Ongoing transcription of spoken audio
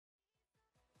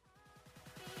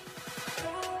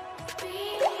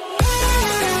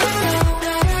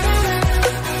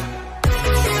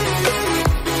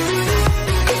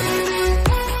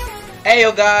Hey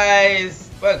yo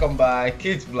guys, welcome back.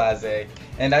 It's BlaZaCkk,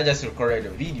 and I just recorded a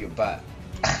video, but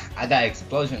I got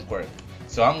explosion quirk,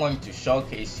 so I'm going to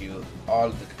showcase you all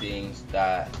the things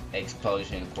that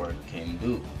explosion quirk can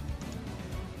do.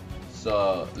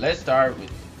 So let's start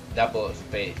with double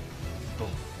spade. Boom.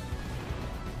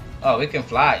 Oh, we can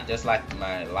fly just like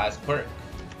my last quirk.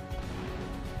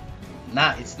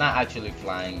 It's not actually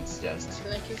flying, it's just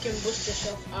like you can boost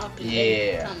yourself up and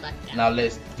yeah. then come back down. Now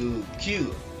let's do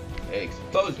Q.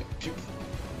 Explosion.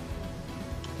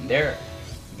 There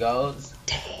goes.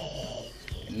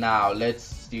 Now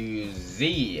let's do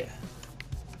Z,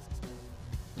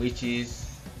 which is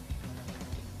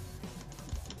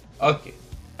okay.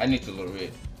 I need to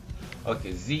read.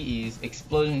 Okay, Z is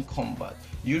explosion combat.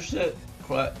 Usually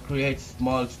create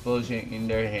small explosion in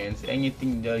their hands.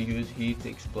 Anything they use hits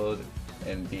explode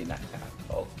and be knocked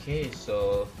out. Okay,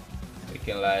 so we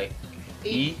can like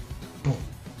E. Boom.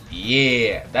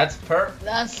 Yeah, that's perfect.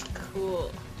 That's cool.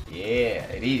 Yeah,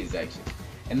 it is actually.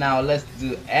 And now let's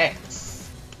do X.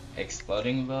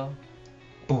 Exploding ball.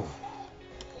 Boom.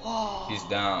 Whoa. He's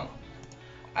down.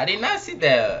 I did not see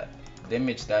the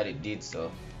damage that it did, so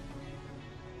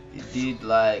it did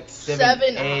like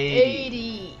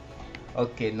 780.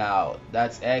 Okay, now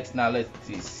that's X. Now let's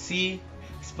see C.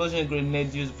 Explosion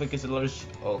grenade use quick acceleration.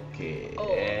 Okay,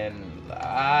 and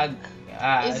lag.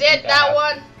 Is it that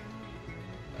one?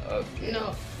 Okay.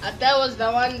 No, that was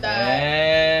the one that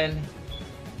and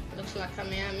looks like a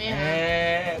Kamehameha.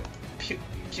 And pew,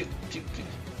 pew, pew, pew.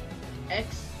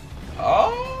 X.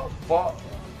 Oh, fuck.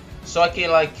 So I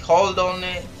can like hold on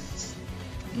it.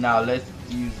 Now let's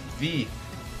use V.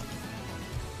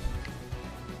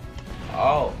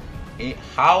 Oh,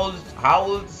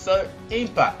 how's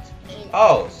impact?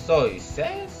 Oh, so it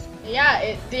says.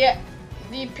 Yeah,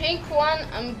 the pink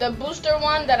one, the booster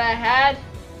one that I had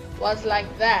was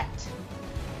like that.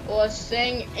 It was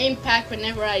saying impact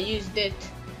whenever I used it.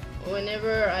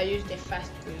 Whenever I used the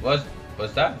fast food.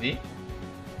 Was that V?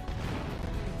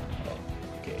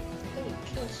 Okay.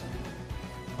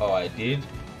 Oh, I did.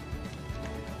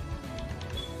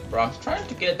 Bro, I'm trying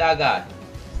to get that guy.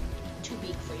 Too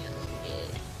big for you.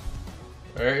 Yeah.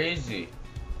 Where is he?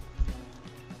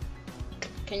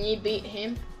 Can you beat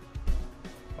him?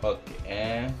 Okay,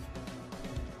 and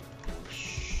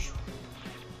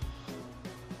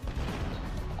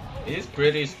he's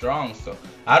pretty strong, so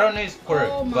I don't need quirk.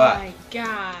 Oh my but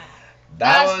god.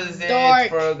 That That's was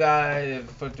dark. it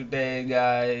for today,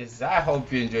 guys. I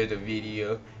hope you enjoyed the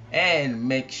video, and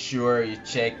make sure you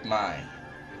check my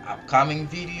upcoming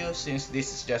video. Since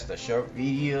this is just a short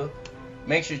video,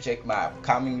 make sure you check my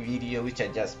upcoming video which I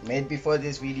just made before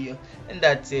this video. And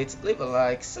that's it. Leave a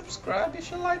like, subscribe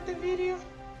if you like the video.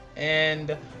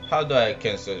 And how do I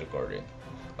cancel recording?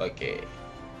 Okay,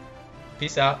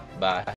 peace out, bye.